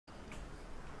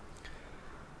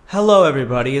Hello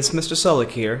everybody, it's Mr. Solik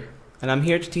here, and I'm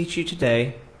here to teach you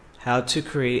today how to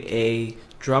create a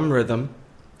drum rhythm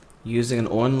using an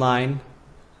online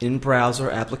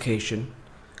in-browser application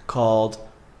called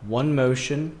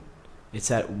OneMotion.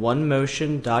 It's at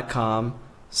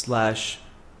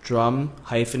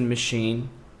onemotion.com/drum-machine,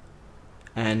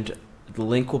 and the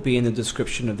link will be in the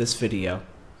description of this video.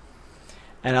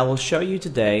 And I will show you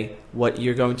today what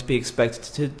you're going to be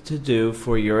expected to do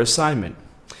for your assignment.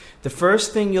 The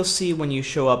first thing you'll see when you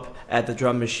show up at the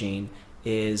drum machine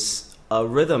is a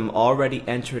rhythm already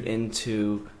entered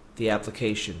into the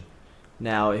application.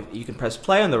 Now, if you can press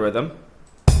play on the rhythm,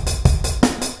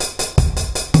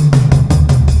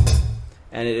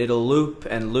 and it'll loop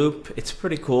and loop. It's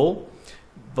pretty cool.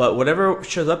 But whatever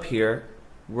shows up here,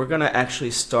 we're going to actually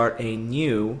start a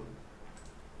new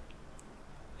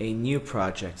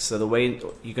project. So the way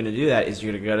you're going to do that is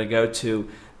you're going to go to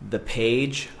the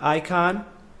page icon.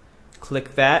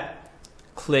 Click that,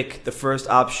 click the first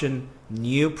option,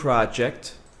 New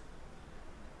Project.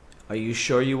 Are you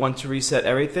sure you want to reset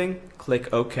everything?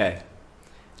 Click OK.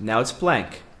 Now it's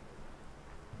blank.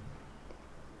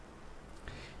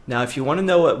 Now if you want to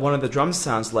know what one of the drums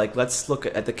sounds like, let's look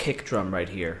at the kick drum right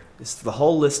here. This is the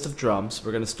whole list of drums.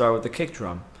 We're going to start with the kick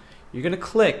drum. You're going to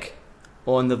click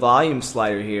on the volume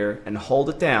slider here and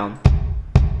hold it down.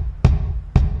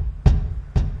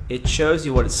 It shows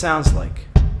you what it sounds like.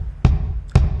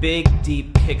 Big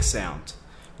deep kick sound.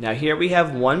 Now here we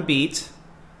have one beat,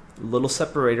 a little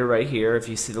separator right here if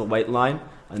you see the white line,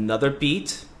 another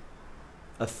beat,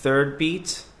 a third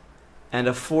beat, and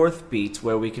a fourth beat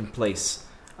where we can place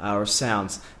our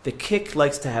sounds. The kick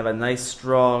likes to have a nice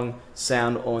strong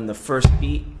sound on the first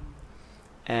beat,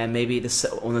 and maybe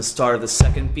on the start of the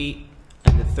second beat,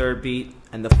 and the third beat,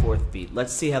 and the fourth beat.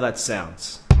 Let's see how that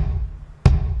sounds.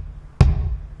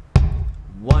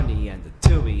 1E and a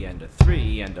 2E and a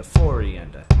 3E and a 4E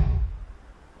and a...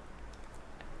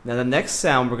 Now the next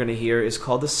sound we're going to hear is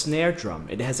called the snare drum.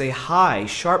 It has a high,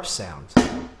 sharp sound.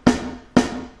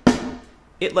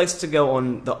 It likes to go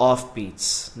on the off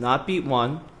beats. Not beat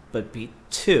 1, but beat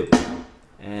 2.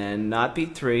 And not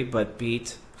beat 3, but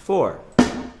beat 4.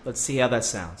 Let's see how that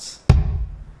sounds.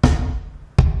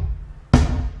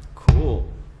 Cool.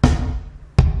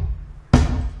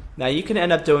 Now you can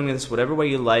end up doing this whatever way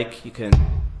you like. You can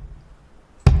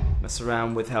mess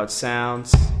around with how it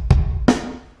sounds.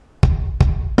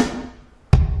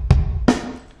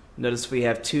 Notice we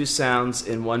have two sounds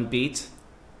in one beat.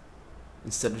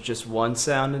 Instead of just one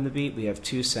sound in the beat, we have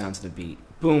two sounds in the beat.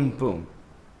 Boom, boom.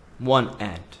 1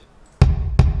 and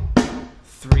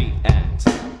 3 and.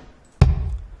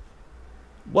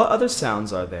 What other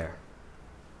sounds are there?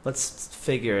 Let's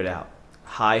figure it out.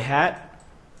 Hi-hat.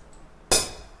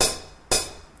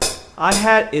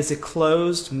 Hi-hat is a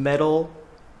closed metal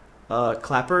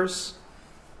clappers,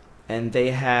 and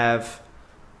they have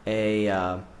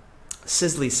a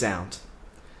sizzling sound.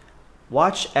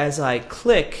 Watch as I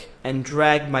click and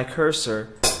drag my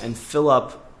cursor and fill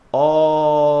up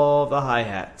all the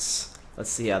hi-hats. Let's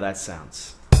see how that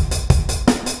sounds.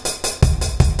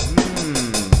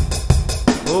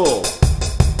 Cool.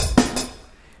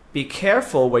 Be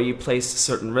careful where you place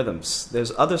certain rhythms.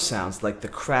 There's other sounds like the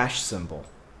crash cymbal.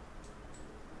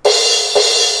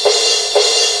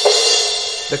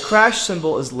 The crash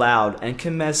cymbal is loud and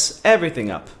can mess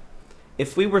everything up.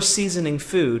 If we were seasoning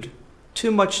food, too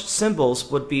much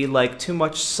cymbals would be like too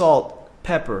much salt,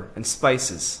 pepper, and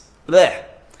spices. Bleh!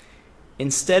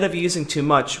 Instead of using too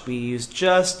much, we use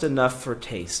just enough for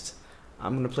taste.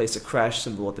 I'm going to place a crash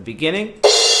cymbal at the beginning,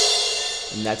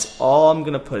 and that's all I'm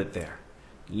going to put it there.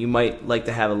 You might like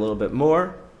to have a little bit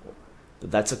more,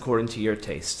 but that's according to your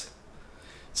taste.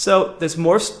 So there's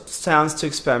more sounds to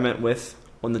experiment with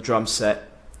on the drum set,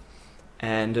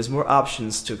 and there's more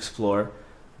options to explore,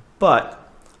 but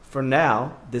for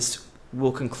now this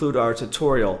will conclude our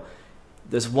tutorial.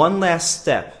 There's one last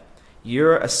step.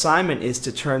 Your assignment is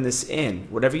to turn this in.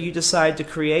 Whatever you decide to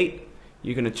create,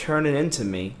 you're going to turn it into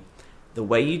me. The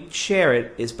way you share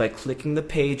it is by clicking the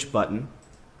page button,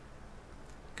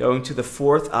 going to the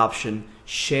fourth option,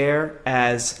 Share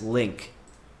as Link.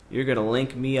 You're going to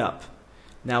link me up.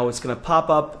 Now it's going to pop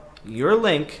up your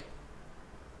link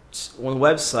on the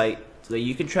website so that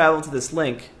you can travel to this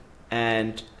link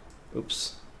and you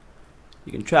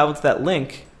can travel to that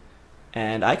link,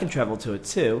 and I can travel to it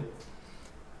too,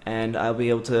 and I'll be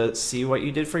able to see what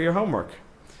you did for your homework.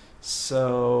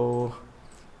 So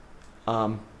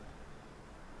I'll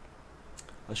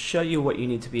show you what you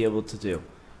need to be able to do.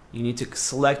 You need to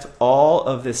select all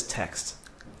of this text.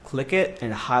 Click it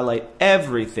and highlight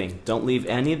everything. Don't leave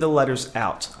any of the letters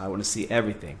out. I want to see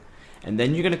everything. And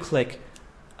then you're going to click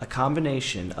a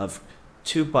combination of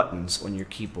two buttons on your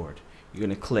keyboard. You're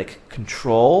going to click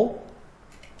Control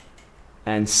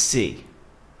and C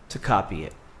to copy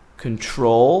it.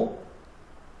 Control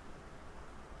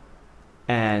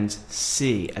and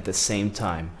C at the same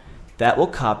time. That will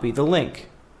copy the link.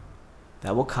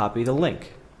 That will copy the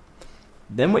link.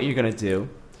 Then what you're going to do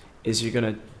is you're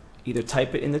going to either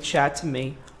type it in the chat to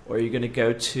me, or you're going to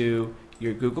go to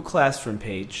your Google Classroom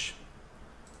page.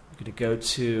 You're going to go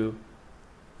to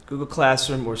Google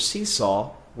Classroom or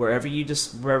Seesaw, wherever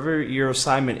your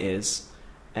assignment is,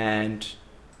 and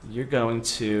you're going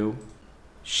to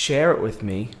share it with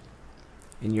me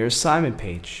in your assignment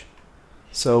page.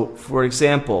 So, for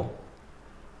example,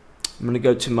 I'm going to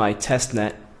go to my test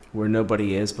net where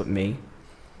nobody is but me,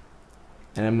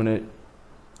 and I'm going to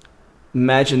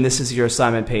imagine this is your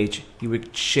assignment page. You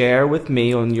would share with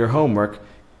me on your homework,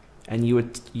 and you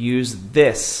would use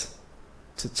this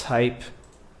to type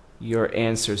your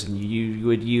answers, and you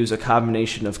would use a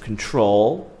combination of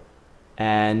Control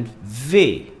and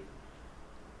V.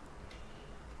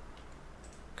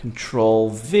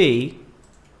 Control V.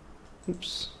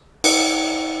 Oops.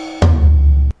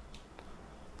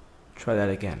 Try that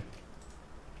again.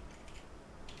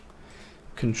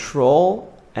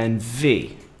 Control and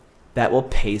V. That will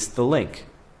paste the link.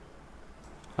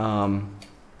 The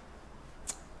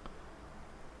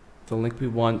link we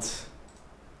want.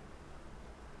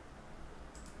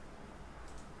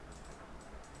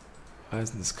 Why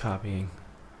isn't this copying?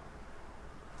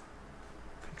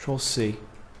 Control C.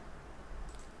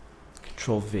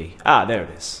 Control V. Ah, there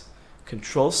it is.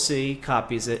 Control C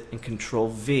copies it, and Control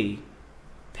V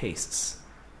pastes.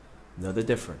 Know the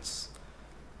difference.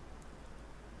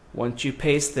 Once you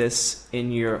paste this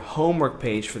in your homework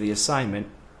page for the assignment,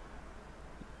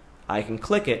 I can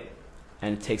click it,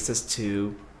 and it takes us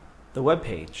to the web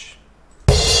page.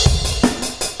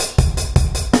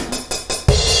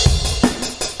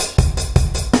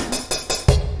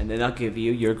 And then I'll give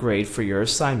you your grade for your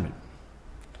assignment.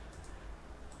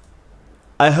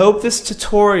 I hope this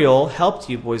tutorial helped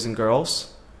you, boys and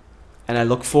girls, and I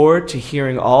look forward to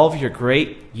hearing all of your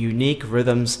great, unique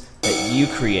rhythms that you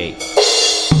create.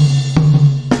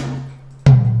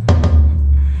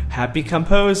 Happy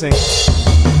composing!